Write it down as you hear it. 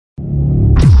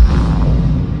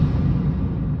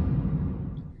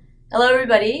Hello,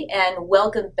 everybody, and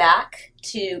welcome back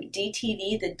to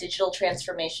DTV, the Digital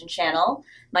Transformation Channel.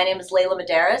 My name is Layla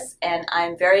Madaris, and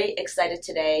I'm very excited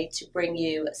today to bring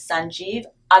you Sanjeev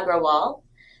Agrawal,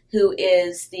 who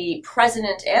is the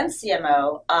president and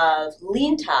CMO of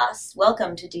LeanTask.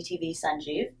 Welcome to DTV,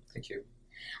 Sanjeev. Thank you.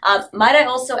 Might I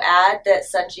also add that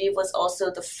Sanjeev was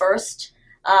also the first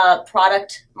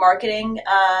product marketing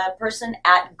person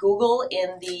at Google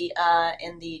in the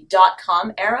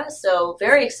 .com era. So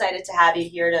very excited to have you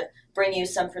here to bring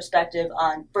us some perspective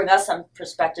on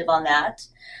that.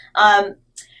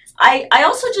 I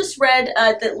also just read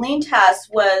that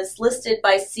LeanTask was listed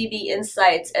by CB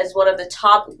Insights as one of the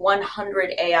top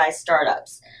 100 AI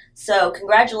startups. So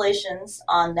congratulations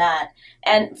on that.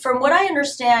 And from what I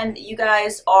understand, you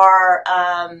guys are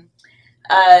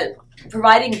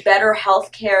providing better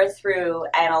healthcare through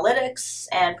analytics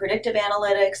and predictive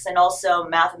analytics and also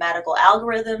mathematical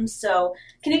algorithms. So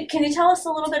can you tell us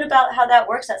a little bit about how that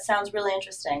works? That sounds really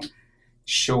interesting.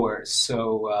 Sure.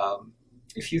 So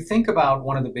if you think about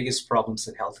one of the biggest problems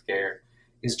in healthcare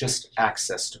is just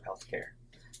access to healthcare.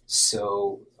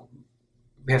 So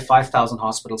we have 5,000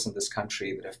 hospitals in this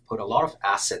country that have put a lot of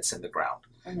assets in the ground.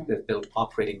 Mm-hmm. They've built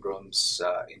operating rooms,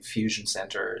 infusion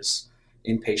centers,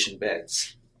 inpatient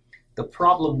beds. The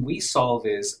problem we solve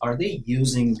is, are they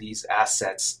using these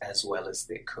assets as well as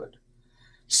they could?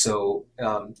 So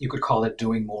you could call it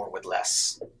doing more with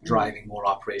less, driving more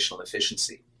operational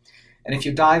efficiency. And if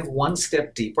you dive one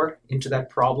step deeper into that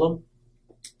problem,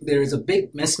 there is a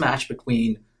big mismatch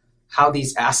between how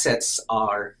these assets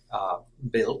are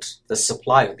built, the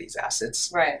supply of these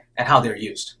assets, right, and how they're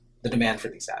used, the demand for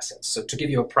these assets. So to give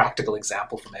you a practical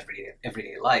example from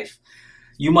everyday life,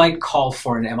 you might call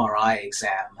for an MRI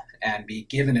exam and be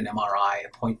given an MRI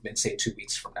appointment, say 2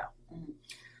 weeks from now. Mm-hmm.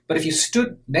 But if you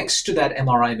stood next to that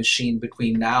MRI machine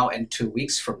between now and 2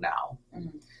 weeks from now,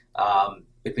 mm-hmm.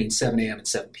 Between 7 a.m. and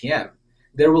 7 p.m.,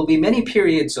 there will be many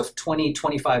periods of 20,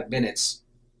 25 minutes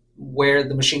where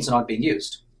the machines are not being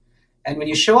used. And when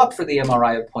you show up for the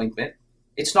MRI appointment,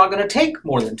 it's not going to take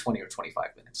more than 20 or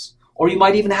 25 minutes. Or you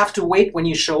might even have to wait when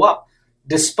you show up,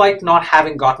 despite not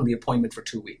having gotten the appointment for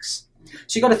 2 weeks.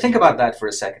 So you got to think about that for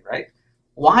a second, right?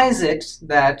 Why is it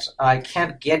that I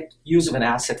can't get use of an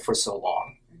asset for so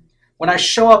long? When I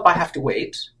show up, I have to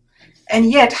wait, and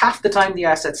yet half the time the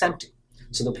asset's empty.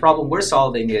 So the problem we're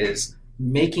solving is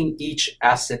making each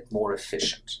asset more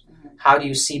efficient. How do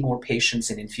you see more patients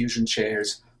in infusion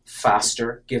chairs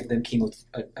faster, give them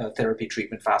chemotherapy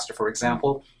treatment faster, for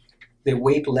example? They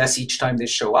wait less each time they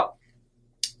show up,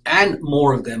 and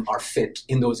more of them are fit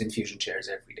in those infusion chairs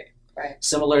every day. Right.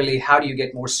 Similarly, how do you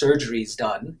get more surgeries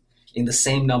done in the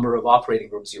same number of operating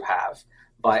rooms you have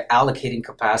by allocating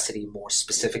capacity more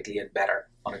specifically and better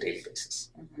on a daily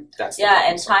basis? Mm-hmm. That's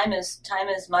and time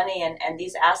is money, and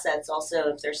these assets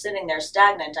also, if they're sitting there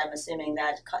stagnant, I'm assuming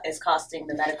that is costing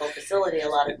the medical facility a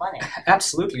lot of money.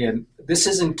 Absolutely, and this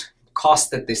isn't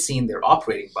cost that they see in their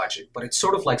operating budget, but it's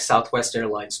sort of like Southwest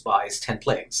Airlines buys 10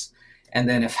 planes, and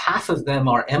then if half of them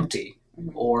are empty,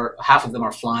 mm-hmm. or half of them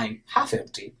are flying half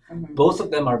empty, mm-hmm. both of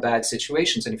them are bad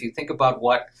situations. And if you think about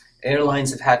what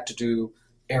airlines have had to do,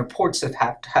 airports have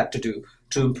had to do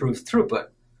to improve throughput,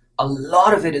 a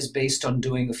lot of it is based on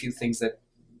doing a few things that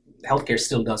healthcare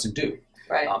still doesn't do.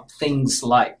 Right. Things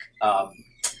like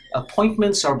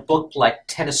appointments are booked like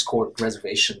tennis court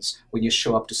reservations when you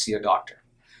show up to see a doctor.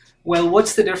 Well,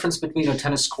 what's the difference between a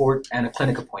tennis court and a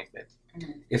clinic appointment?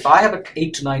 Mm-hmm. If I have an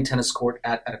 8 to 9 tennis court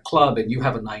at a club and you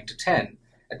have a 9 to 10,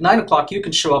 at 9 o'clock you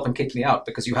can show up and kick me out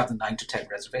because you have the 9 to 10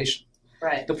 reservation.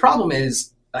 Right. The problem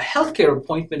is a healthcare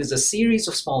appointment is a series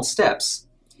of small steps,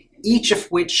 each of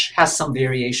which has some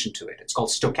variation to it. It's called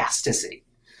stochasticity.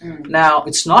 Mm. Now,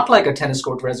 it's not like a tennis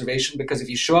court reservation because if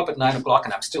you show up at 9 o'clock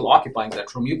and I'm still occupying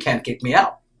that room, you can't kick me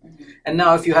out. Mm-hmm. And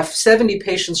now if you have 70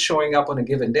 patients showing up on a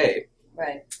given day,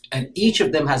 right, and each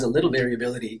of them has a little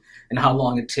variability in how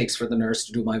long it takes for the nurse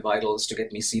to do my vitals, to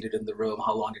get me seated in the room,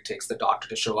 how long it takes the doctor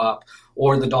to show up,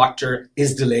 or the doctor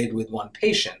is delayed with one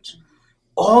patient.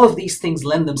 All of these things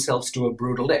lend themselves to a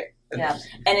brutal day. Yeah,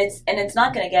 and it's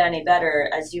not going to get any better,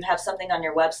 as you have something on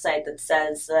your website that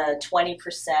says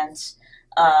 20%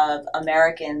 of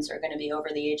Americans are going to be over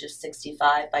the age of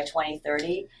 65 by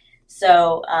 2030.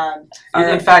 So,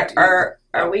 in fact, are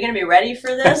we going to be ready for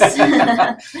this?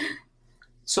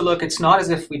 So look, it's not as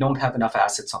if we don't have enough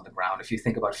assets on the ground. If you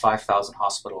think about 5,000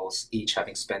 hospitals, each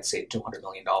having spent, say, $200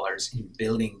 million in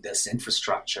building this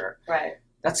infrastructure, right,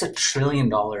 that's $1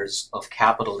 trillion of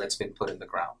capital that's been put in the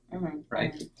ground, mm-hmm.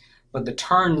 right? Mm-hmm. But the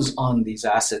turns on these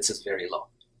assets is very low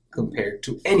compared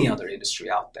to any other industry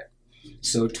out there.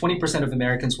 So 20% of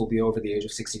Americans will be over the age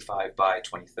of 65 by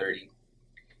 2030.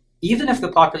 Even if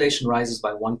the population rises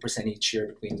by 1% each year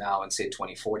between now and, say,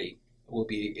 2040, it will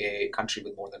be a country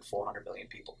with more than 400 million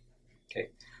people. Okay,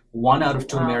 1 out of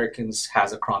 2 Americans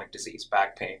has a chronic disease,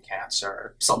 back pain,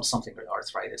 cancer, something with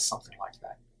arthritis, something like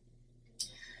that.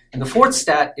 And the fourth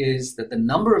stat is that the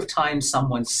number of times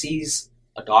someone sees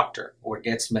a doctor or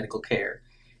gets medical care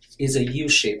is a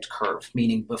U-shaped curve,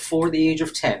 meaning before the age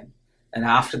of 10 and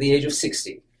after the age of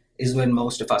 60 is when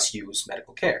most of us use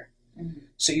medical care. Mm-hmm.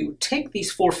 So you take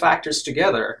these 4 factors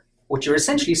together, what you're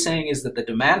essentially saying is that the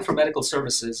demand for medical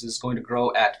services is going to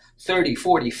grow at 30,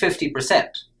 40, 50%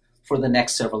 for the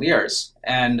next several years.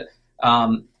 And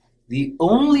the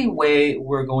only way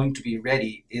we're going to be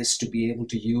ready is to be able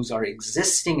to use our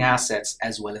existing assets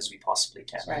as well as we possibly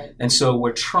can. Right. And so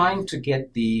we're trying to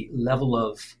get the level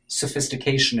of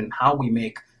sophistication in how we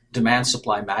make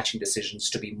demand-supply matching decisions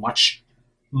to be much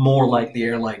more like the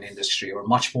airline industry or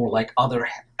much more like other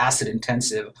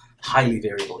asset-intensive, highly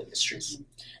variable industries.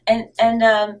 And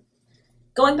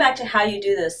going back to how you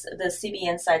do this, the CB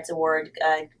Insights Award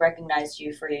recognized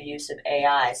you for your use of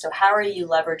AI. So how are you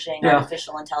leveraging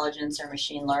artificial intelligence or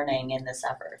machine learning in this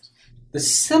effort? The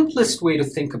simplest way to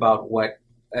think about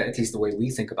at least the way we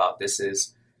think about this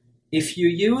is, if you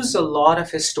use a lot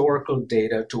of historical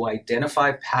data to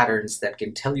identify patterns that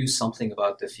can tell you something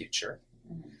about the future,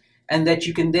 mm-hmm. and that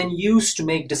you can then use to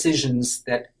make decisions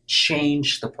that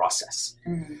change the process.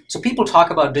 Mm-hmm. So people talk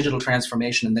about digital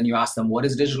transformation, and then you ask them, what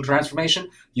is digital transformation?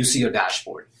 You see a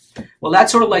dashboard. Well,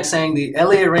 that's sort of like saying the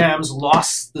LA Rams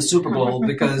lost the Super Bowl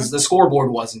because the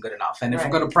scoreboard wasn't good enough. And if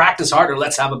we're going to practice harder,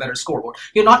 let's have a better scoreboard.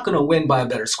 You're not going to win by a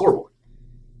better scoreboard.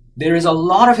 There is a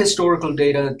lot of historical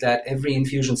data that every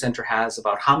infusion center has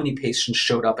about how many patients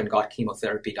showed up and got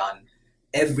chemotherapy done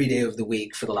every day of the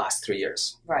week for the last 3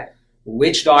 years. Right.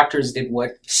 Which doctors did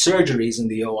what surgeries in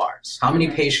the ORs? How many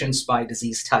patients by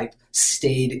disease type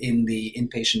stayed in the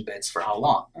inpatient beds for how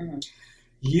long? Mm-hmm.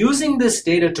 Using this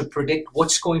data to predict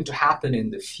what's going to happen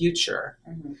in the future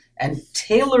and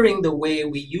tailoring the way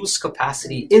we use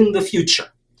capacity in the future.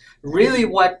 Really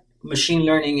what machine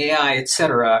learning, AI,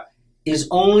 etc., is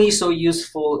only so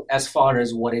useful as far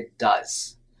as what it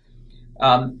does.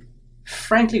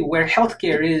 Frankly, where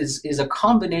healthcare is a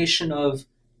combination of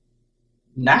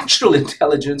natural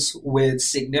intelligence with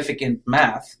significant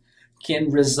math can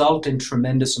result in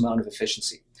tremendous amount of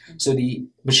efficiency. So the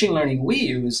machine learning we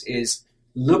use is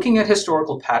looking at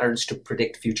historical patterns to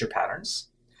predict future patterns,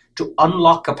 to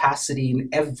unlock capacity in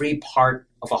every part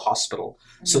of a hospital.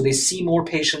 So they see more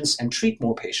patients and treat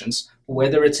more patients,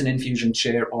 whether it's an infusion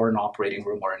chair or an operating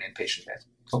room or an inpatient bed.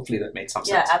 Hopefully that made some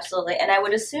sense. Yeah, absolutely. And I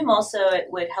would assume also it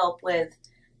would help with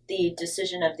the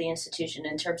decision of the institution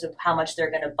in terms of how much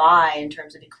they're going to buy in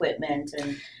terms of equipment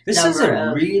and this is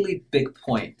a really big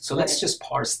point. So let's just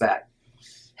parse that.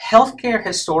 Healthcare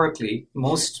historically,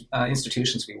 most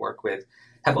institutions we work with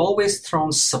have always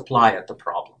thrown supply at the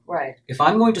problem. Right. If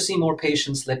I'm going to see more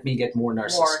patients, let me get more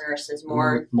nurses. More nurses,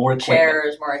 more equipment.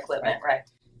 Chairs, more equipment, right.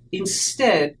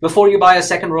 Instead, before you buy a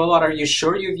second robot, are you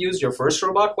sure you've used your first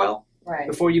robot well? Right.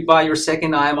 Before you buy your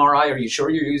second MRI, are you sure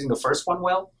you're using the first one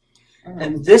well?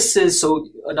 And this is so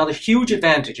another huge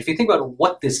advantage. If you think about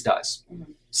what this does,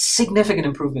 significant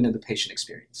improvement in the patient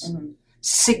experience,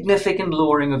 significant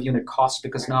lowering of unit cost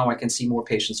because now I can see more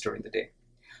patients during the day.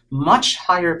 Much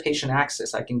higher patient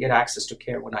access. I can get access to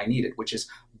care when I need it, which is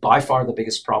by far the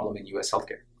biggest problem in U.S.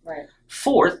 healthcare. Right.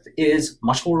 Fourth is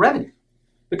much more revenue.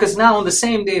 Because now on the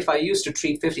same day, if I used to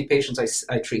treat 50 patients,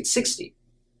 I treat 60.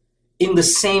 In the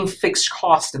same fixed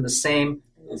cost, in the same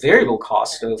variable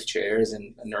cost of chairs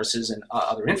and nurses and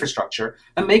other infrastructure,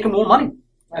 I'm making more money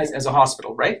as a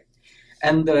hospital, right?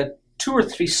 And the 2 or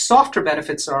 3 softer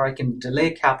benefits are I can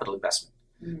delay capital investment.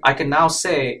 I can now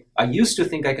say, I used to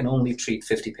think I can only treat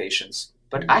 50 patients,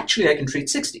 but actually I can treat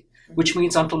 60, which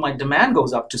means until my demand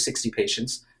goes up to 60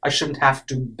 patients, I shouldn't have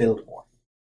to build more.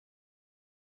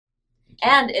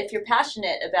 And if you're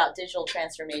passionate about digital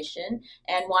transformation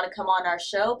and want to come on our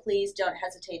show, please don't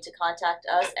hesitate to contact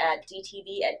us at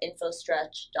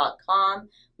dtv@infostretch.com.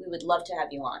 We would love to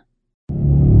have you on.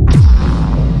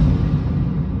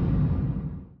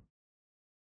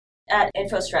 At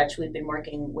InfoStretch, we've been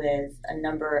working with a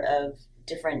number of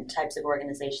different types of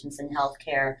organizations in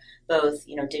healthcare, both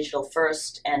digital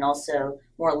first and also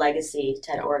more legacy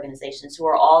type organizations who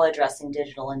are all addressing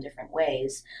digital in different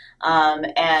ways.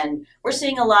 And we're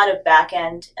seeing a lot of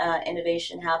back-end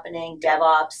innovation happening,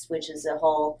 DevOps, which is a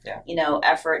whole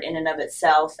effort in and of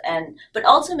itself. But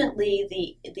ultimately,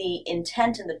 the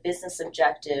intent and the business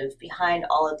objective behind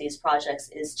all of these projects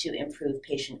is to improve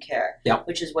patient care,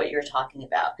 which is what you're talking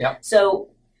about. Yep.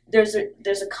 So there's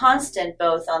a constant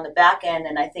both on the back end,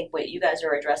 and I think what you guys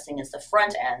are addressing is the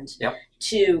front end, Yep.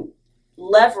 to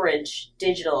leverage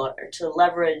digital or to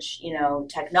leverage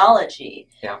technology,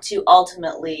 Yeah. to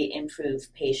ultimately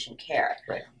improve patient care.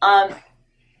 Right.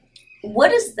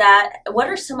 What is that? What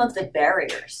are some of the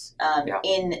barriers Yeah.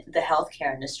 in the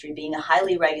healthcare industry, being a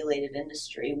highly regulated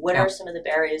industry? What Yeah. are some of the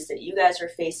barriers that you guys are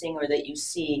facing or that you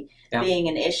see Yeah. being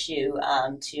an issue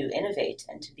to innovate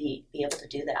and to be able to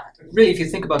do that? Really, if you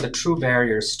think about the true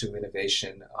barriers to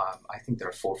innovation, I think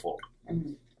they're fourfold.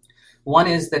 Mm-hmm. One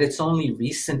is that it's only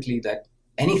recently that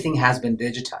anything has been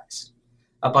digitized.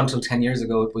 Up until 10 years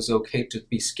ago, it was okay to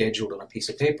be scheduled on a piece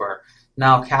of paper.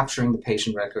 Now capturing the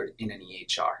patient record in an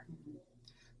EHR.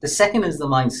 The second is the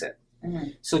mindset.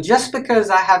 Mm-hmm. So just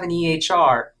because I have an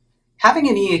EHR, having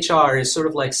an EHR is sort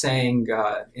of like saying,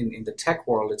 in the tech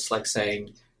world, it's like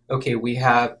saying, okay, we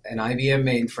have an IBM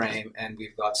mainframe and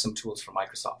we've got some tools from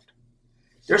Microsoft.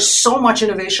 There's so much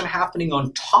innovation happening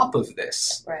on top of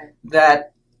this, Right.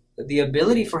 that the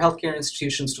ability for healthcare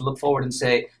institutions to look forward and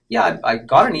say, yeah, I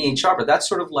got an EHR, but that's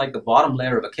sort of like the bottom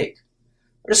layer of a cake.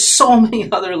 There's so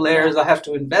many other layers I have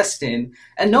to invest in.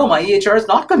 And no, my EHR is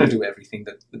not going to do everything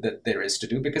that there is to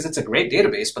do, because it's a great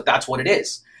database, but that's what it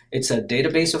is. It's a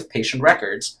database of patient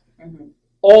records. Mm-hmm.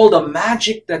 All the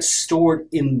magic that's stored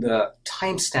in the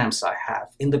timestamps I have,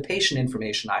 in the patient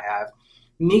information I have,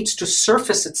 needs to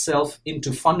surface itself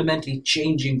into fundamentally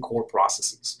changing core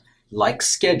processes, like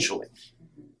scheduling,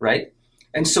 right?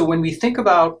 And so when we think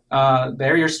about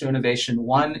barriers to innovation,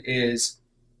 one is,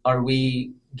 are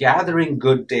we gathering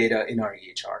good data in our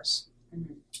EHRs?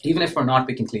 Mm-hmm. Even if we're not,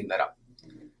 we can clean that up.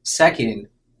 Mm-hmm. Second,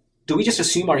 do we just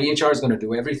assume our EHR is going to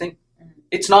do everything? Mm-hmm.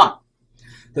 It's not.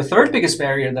 The third biggest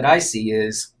barrier that I see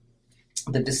is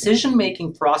the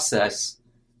decision-making process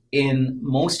in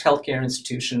most healthcare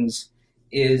institutions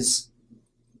is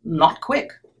not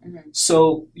quick. Mm-hmm.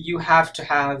 So you have to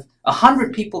have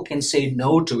 100 people can say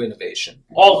no to innovation.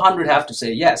 All 100 have to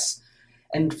say yes.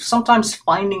 And sometimes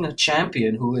finding a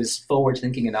champion who is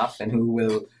forward-thinking enough and who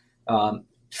will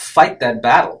fight that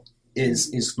battle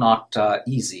is not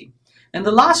easy. And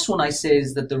the last one I say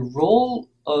is that the role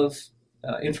of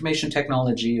information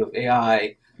technology, of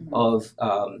AI, Mm-hmm. of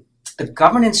the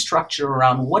governance structure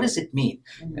around what does it mean?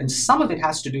 Mm-hmm. And some of it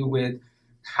has to do with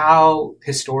how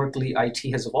historically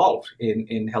IT has evolved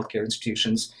in healthcare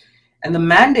institutions. And the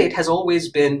mandate has always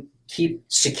been keep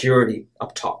security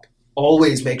up top.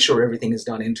 Always make sure everything is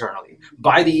done internally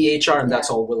by the EHR, and that's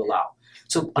all we'll allow.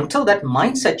 So until that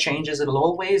mindset changes, it'll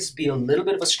always be a little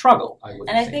bit of a struggle, I would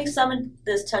And I think some of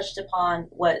this touched upon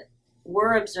what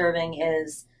we're observing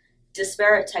is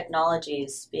disparate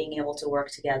technologies being able to work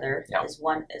together. Yeah. is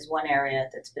one area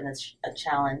that's been a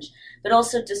challenge, but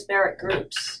also disparate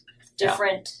groups,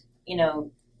 different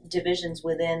divisions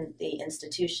within the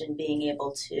institution being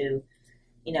able to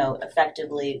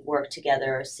effectively work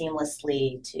together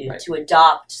seamlessly to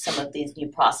adopt some of these new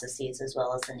processes as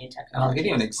well as the new technology. I'll give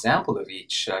you an example of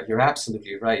each. You're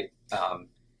absolutely right.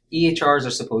 EHRs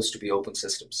are supposed to be open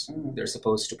systems. Mm-hmm. They're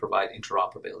supposed to provide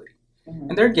interoperability. Mm-hmm.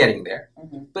 And they're getting there.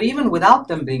 Mm-hmm. But even without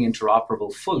them being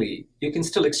interoperable fully, you can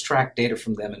still extract data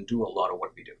from them and do a lot of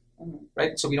what we do. Mm-hmm.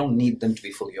 Right? So we don't need them to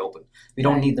be fully open. We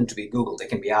don't need them to be Google. They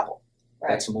can be Apple. Right.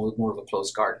 That's more of a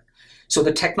closed garden. So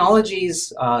the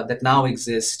technologies that now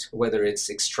exist, whether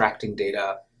it's extracting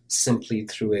data simply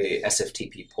through a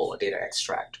SFTP pull, a data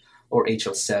extract, or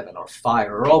HL7 or FHIR,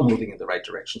 are all moving in the right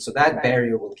direction. So that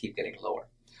barrier will keep getting lower.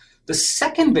 The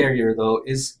second barrier, though,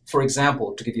 is, for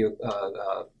example, to give you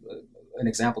an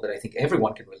example that I think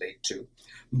everyone can relate to,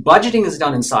 budgeting is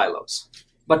done in silos,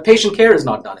 but patient care is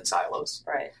not done in silos.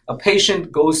 Right. A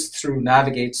patient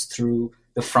navigates through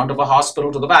the front of a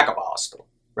hospital to the back of a hospital,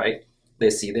 right? They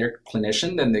see their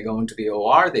clinician, then they go into the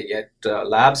OR, they get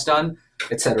labs done,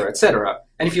 et cetera, et cetera.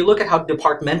 And if you look at how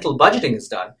departmental budgeting is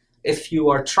done, if you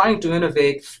are trying to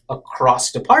innovate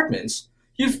across departments,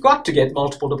 you've got to get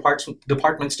multiple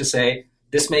departments to say,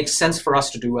 this makes sense for us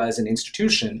to do as an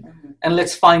institution, Mm-hmm. and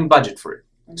let's find budget for it.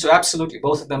 Mm-hmm. So absolutely,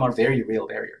 both of them are very real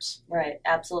barriers. Right,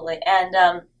 absolutely.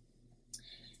 And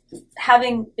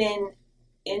having been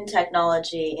in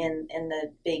technology in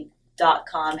the big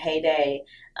 .com heyday,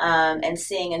 and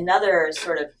seeing another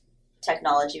sort of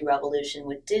technology revolution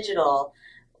with digital,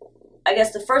 I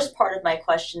guess the first part of my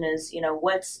question is,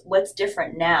 what's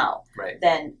different now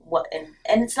than what,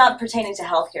 and it's not pertaining to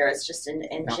healthcare, it's just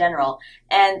in general.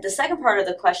 And the second part of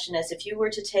the question is, if you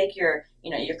were to take your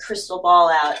crystal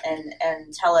ball out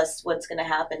and tell us what's going to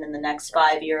happen in the next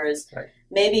 5 years,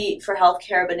 maybe for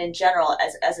healthcare, but in general,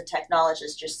 as a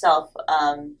technologist yourself,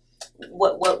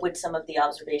 what would some of the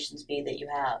observations be that you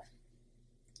have?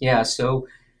 Yeah, so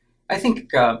I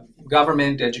think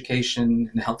government,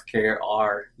 education, and healthcare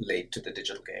are late to the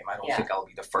digital game. I don't think I'll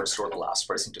be the first or the last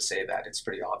person to say that. It's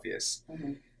pretty obvious.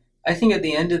 Mm-hmm. I think at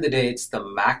the end of the day, it's the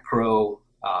macro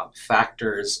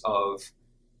factors of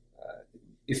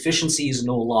efficiency is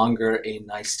no longer a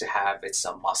nice to have, it's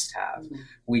a must have. Mm-hmm.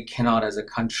 We cannot, as a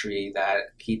country,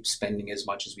 that keep spending as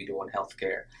much as we do on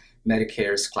healthcare.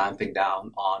 Medicare is clamping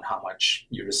down on how much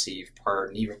you receive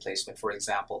per knee replacement, for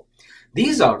example.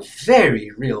 These are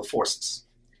very real forces.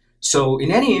 So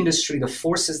in any industry, the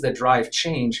forces that drive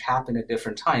change happen at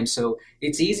different times. So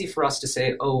it's easy for us to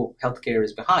say, oh, healthcare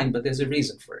is behind, but there's a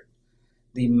reason for it.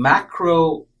 The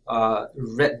macro,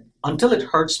 until it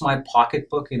hurts my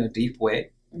pocketbook in a deep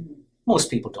way, mm-hmm. most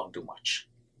people don't do much.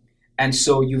 And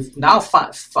so you've now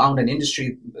found an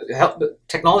industry,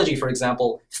 technology, for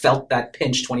example, felt that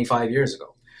pinch 25 years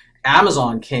ago.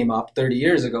 Amazon came up 30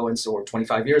 years ago or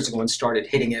 25 years ago and started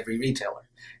hitting every retailer.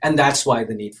 And that's why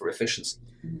the need for efficiency.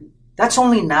 Mm-hmm. That's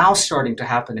only now starting to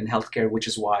happen in healthcare, which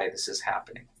is why this is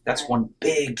happening. That's one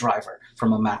big driver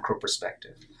from a macro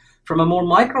perspective. From a more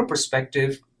micro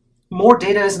perspective, more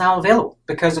data is now available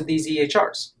because of these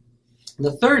EHRs.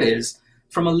 The third is,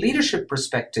 from a leadership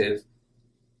perspective,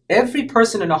 every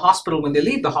person in a hospital, when they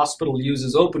leave the hospital,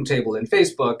 uses OpenTable and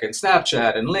Facebook and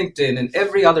Snapchat and LinkedIn and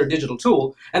every other digital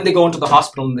tool, and they go into the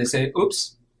hospital and they say,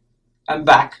 oops, I'm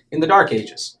back in the dark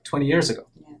ages, 20 years ago,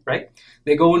 right?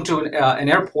 They go into an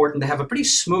airport and they have a pretty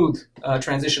smooth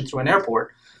transition through an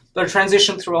airport, but a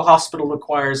transition through a hospital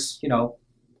requires,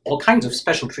 all kinds of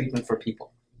special treatment for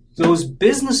people. Those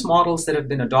business models that have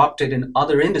been adopted in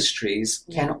other industries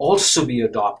can also be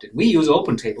adopted. We use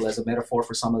OpenTable as a metaphor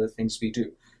for some of the things we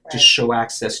do. To show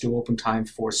access to open time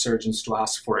for surgeons to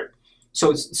ask for it.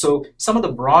 So some of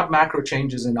the broad macro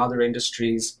changes in other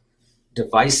industries,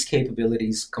 device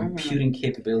capabilities, computing mm-hmm.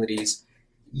 capabilities,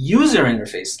 user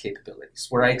interface capabilities,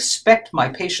 where I expect my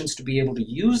patients to be able to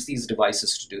use these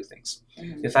devices to do things.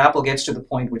 Mm-hmm. If Apple gets to the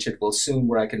point, which it will soon,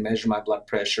 where I can measure my blood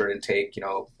pressure and take,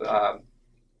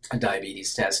 a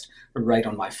diabetes test right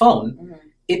on my phone, mm-hmm.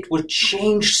 it would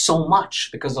change so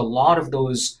much because a lot of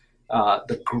those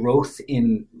the growth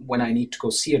in when I need to go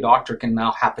see a doctor can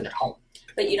now happen at home.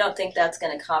 But you don't think that's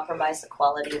going to compromise the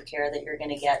quality of care that you're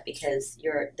going to get because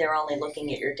they're only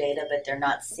looking at your data, but they're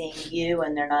not seeing you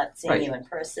and they're not seeing you in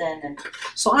person? And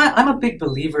so I'm a big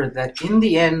believer that in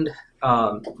the end,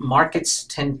 markets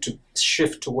tend to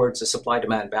shift towards a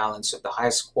supply-demand balance of the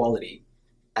highest quality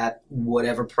at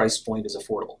whatever price point is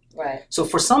affordable. Right. So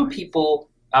for some people,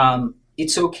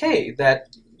 it's okay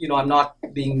that I'm not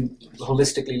being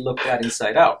holistically looked at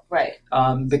inside out. Right.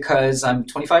 Because I'm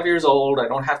 25 years old, I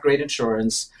don't have great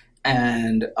insurance,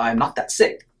 and I'm not that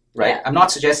sick, right? Yeah. I'm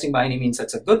not suggesting by any means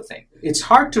that's a good thing. It's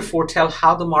hard to foretell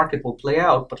how the market will play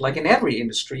out, but like in every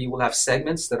industry, you will have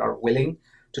segments that are willing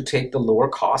to take the lower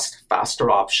cost,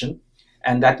 faster option,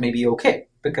 and that may be okay,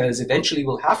 because eventually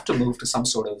we'll have to move to some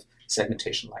sort of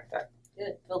segmentation like that.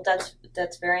 Good. Well,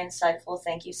 that's very insightful.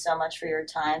 Thank you so much for your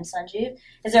time, Sanjeev.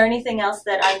 Is there anything else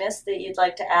that I missed that you'd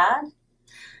like to add?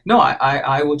 No,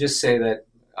 I will just say that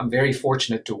I'm very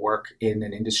fortunate to work in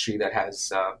an industry that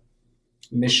has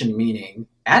mission, meaning,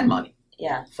 and money.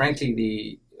 Yeah.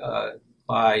 Frankly,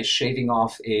 by shaving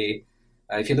off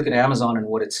if you look at Amazon and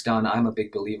what it's done, I'm a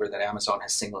big believer that Amazon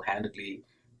has single-handedly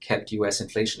kept U.S.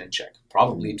 inflation in check,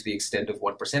 probably to the extent of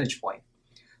 1 percentage point.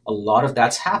 A lot of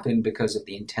that's happened because of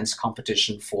the intense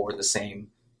competition for the same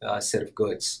set of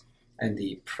goods and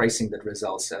the pricing that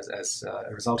results as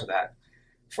a result of that.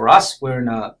 For us, we're in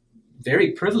a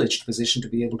very privileged position to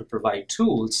be able to provide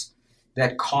tools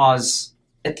that cause,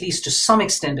 at least to some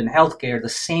extent in healthcare, the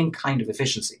same kind of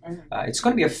efficiency. Mm-hmm. It's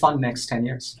going to be a fun next 10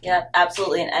 years. Yeah,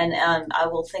 absolutely. And I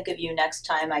will think of you next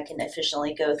time I can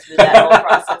efficiently go through that whole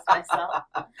process myself.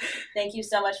 Thank you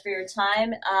so much for your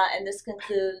time. And this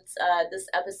concludes this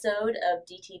episode of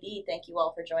DTV. Thank you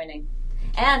all for joining.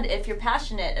 And if you're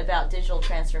passionate about digital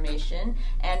transformation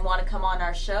and want to come on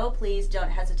our show, please don't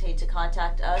hesitate to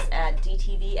contact us at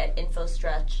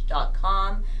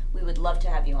dtv@infostretch.com. We would love to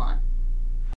have you on.